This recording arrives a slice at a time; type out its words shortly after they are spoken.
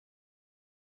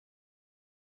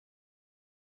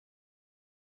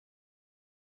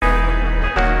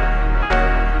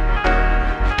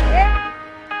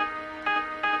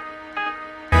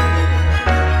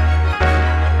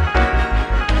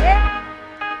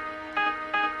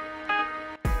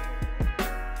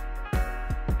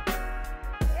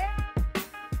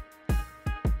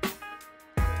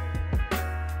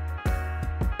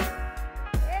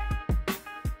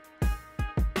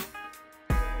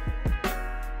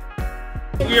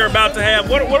We are about to have,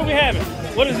 what are we having?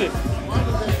 What is this?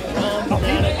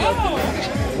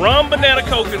 Rum banana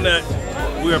coconut.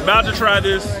 We're about to try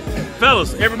this.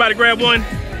 Fellas, everybody grab one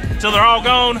till they're all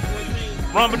gone.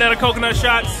 Rum banana coconut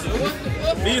shots.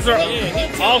 These are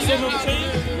awesome.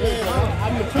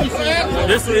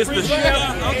 This is the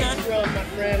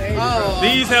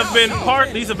These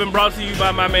have been brought to you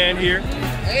by my man here.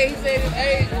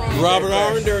 Robert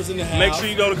Armender's in the house. Make sure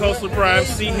you go to Coastal Prime,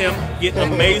 see him, get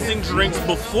amazing drinks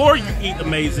before you eat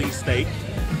amazing steak.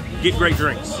 Get great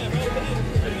drinks.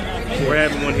 We're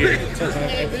having one here.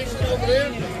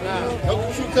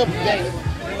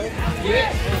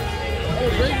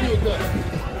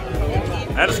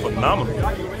 That is phenomenal.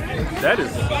 That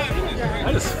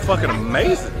is fucking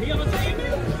amazing.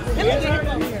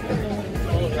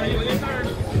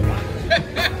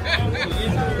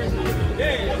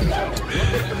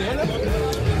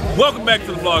 Welcome back to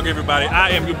the vlog, everybody. I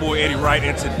am your boy Eddie Wright,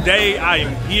 and today I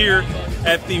am here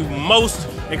at the most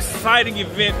exciting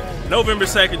event, November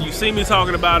 2nd. You see me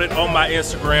talking about it on my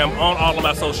Instagram, on all of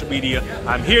my social media.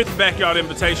 I'm here at the Backyard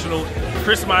Invitational,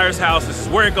 Chris Meyer's house. This is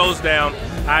where it goes down.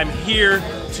 I'm here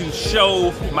to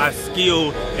show my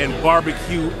skill in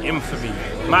barbecue infamy.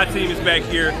 My team is back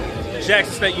here,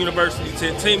 Jackson State University,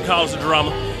 team calls the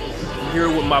drama. I'm here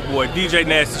with my boy DJ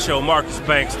Nasty Show, Marcus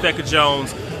Banks, Thecka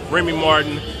Jones, Remy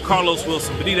Martin, Carlos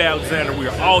Wilson, Benita Alexander. We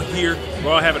are all here.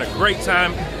 We're all having a great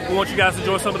time. We want you guys to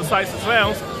enjoy some of the sights and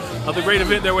sounds of the great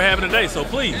event that we're having today. So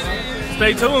please,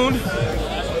 stay tuned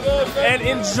and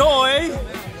enjoy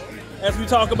as we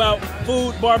talk about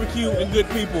food, barbecue, and good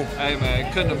people. Hey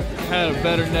man, couldn't have had a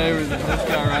better neighbor than this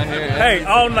guy right here. Hey,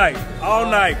 all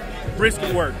night,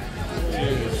 brisket work.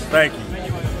 Cheers. Thank you.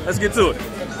 Let's get to it.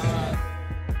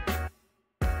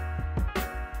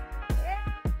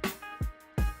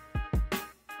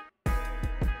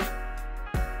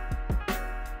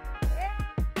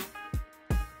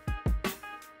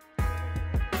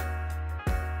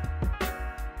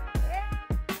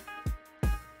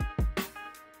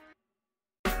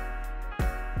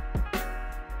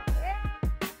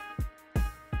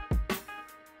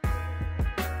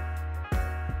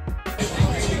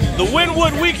 The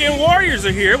Wynwood Weekend Warriors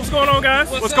are here. What's going on, guys?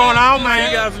 What's going on, man? How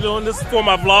you guys are doing? This is for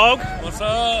my vlog. What's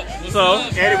up?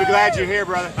 Eddie, we're glad you're here,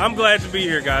 brother. I'm glad to be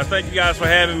here, guys. Thank you guys for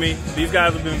having me. These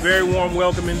guys have been very warm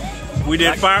welcoming. We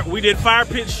did fire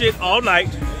pit shit all night.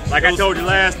 Like I told you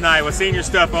last night, we're seeing your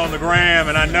stuff on the gram,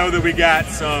 and I know that we got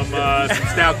some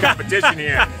stout competition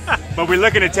here, but we're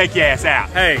looking to take your ass out.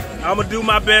 Hey, I'm gonna do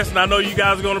my best, and I know you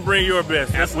guys are gonna bring your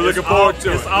best. We're looking forward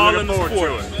to it. It's all in the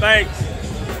sport. Thanks.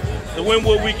 The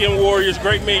Wynwood Weekend Warriors,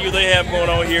 great menu they have going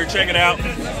on here. Check it out.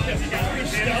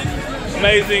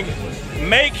 Amazing.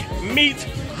 Make meat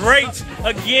great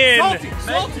again.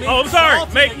 Salty. Oh, I'm sorry.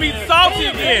 Salty Make meat salty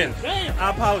again. Damn. I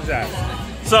apologize.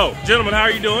 So, gentlemen, how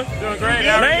are you doing? Doing great.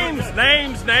 Names.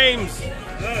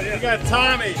 We got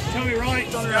Tommy Wright,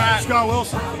 Scott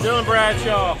Wilson, Dylan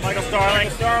Bradshaw, Michael Starling.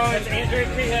 That's Andrew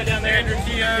Kehoe down there. Andrew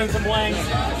Kehoe. Some blanks.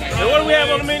 And what do we have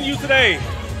on the menu today?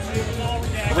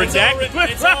 Redacted.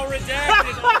 It's all redacted.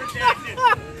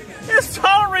 It's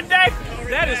all redacted.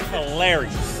 That is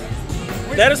hilarious.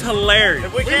 That is hilarious.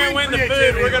 If we can't win the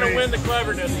food, we're going to win the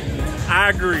cleverness. I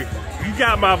agree. You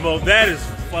got my vote. That is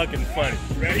fucking funny.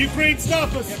 Ukraine,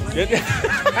 stop us.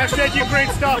 Hashtag Ukraine,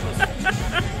 stop us.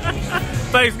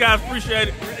 Thanks, guys. Appreciate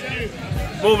it.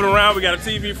 Moving around, we got a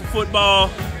TV for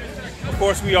football. Of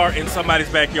course, we are in somebody's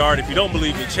backyard. If you don't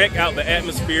believe me, check out the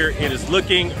atmosphere. It is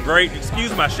looking great.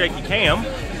 Excuse my shaky cam.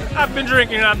 I've been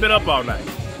drinking and I've been up all night.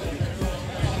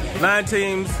 9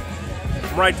 teams,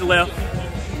 from right to left.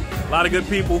 A lot of good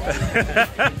people.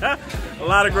 a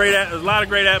lot of great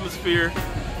atmosphere.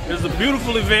 It's a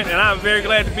beautiful event, and I'm very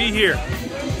glad to be here.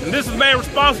 And this is the man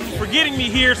responsible for getting me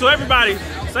here. So everybody,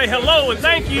 say hello and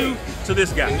thank you to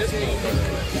this guy.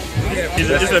 Is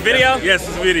this a video? Yes,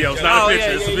 it's a video. It's not a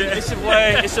picture.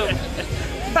 Yeah, it's your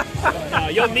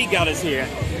boy. Your meat god is here.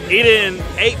 Eating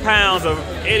 8 pounds of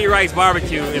Eddie Wright's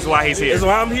barbecue is why he's here. Is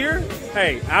why I'm here?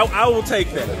 Hey, I will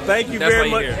take that. Thank you very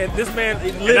much. And this man,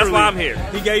 literally, that's why I'm here.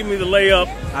 He gave me the layup.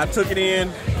 I took it in.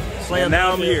 And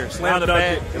now I'm here. Slam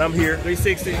dunked it, and I'm here.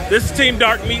 360. This is Team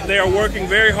Dark Meat. They are working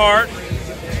very hard.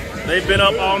 They've been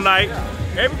up all night.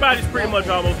 Everybody's pretty much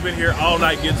almost been here all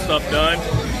night getting stuff done.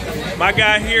 My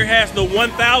guy here has the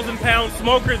 1,000-pound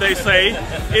smoker, they say.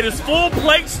 It is full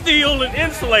plate steel and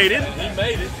insulated. He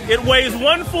made it. It weighs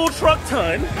 1 full truck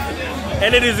ton,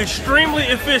 and it is extremely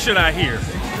efficient, I hear.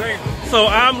 So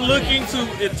I'm looking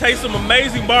to taste some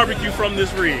amazing barbecue from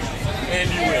this rig. And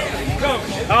you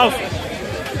will. Awesome.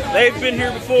 They've been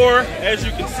here before. As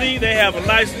you can see, they have a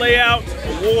nice layout.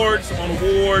 Awards on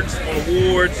awards on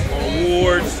awards on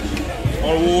awards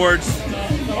on awards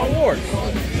on awards.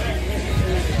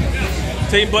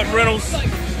 Team Button Rentals,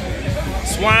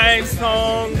 Swine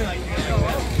Song,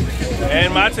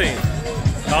 and my team,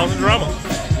 Cause and Drama.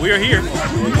 We are here.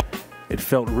 It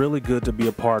felt really good to be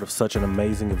a part of such an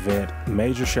amazing event.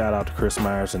 Major shout out to Chris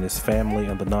Myers and his family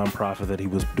and the nonprofit that he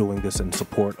was doing this in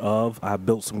support of. I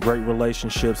built some great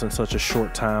relationships in such a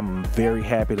short time. I'm very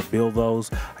happy to build those.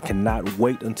 I cannot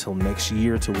wait until next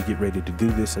year till we get ready to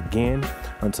do this again.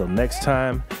 Until next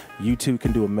time, you too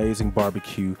can do amazing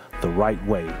barbecue the right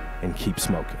way and keep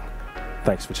smoking.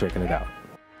 Thanks for checking it out.